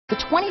The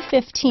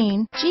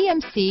 2015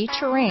 GMC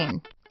Terrain.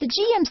 The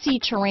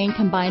GMC Terrain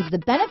combines the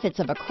benefits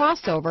of a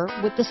crossover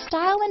with the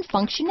style and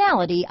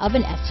functionality of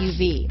an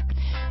SUV.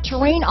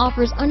 Terrain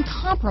offers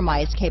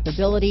uncompromised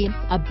capability,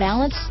 a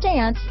balanced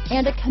stance,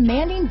 and a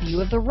commanding view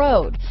of the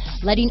road,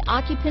 letting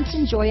occupants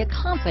enjoy a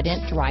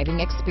confident driving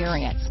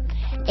experience.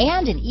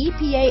 And an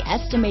EPA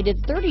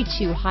estimated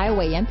 32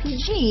 highway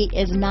MPG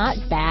is not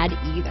bad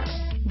either.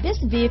 This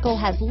vehicle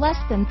has less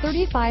than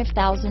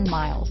 35,000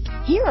 miles.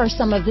 Here are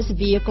some of this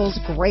vehicle's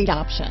great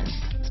options: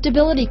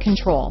 stability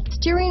control,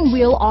 steering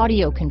wheel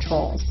audio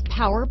controls,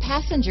 power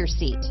passenger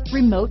seat,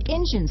 remote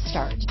engine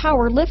start,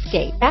 power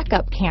liftgate,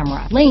 backup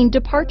camera, lane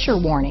departure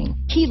warning,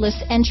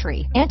 keyless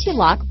entry,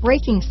 anti-lock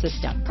braking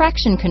system,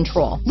 traction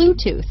control,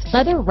 Bluetooth,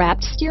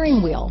 leather-wrapped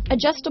steering wheel,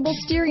 adjustable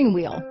steering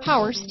wheel,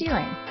 power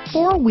steering,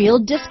 four-wheel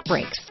disc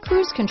brakes,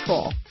 cruise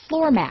control,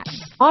 floor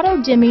mats,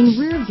 auto-dimming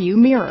rear view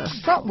mirror,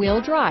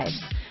 front-wheel drive.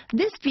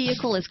 This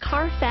vehicle is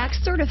Carfax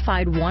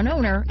certified one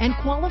owner and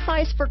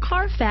qualifies for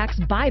Carfax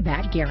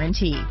buyback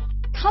guarantee.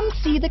 Come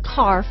see the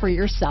car for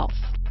yourself.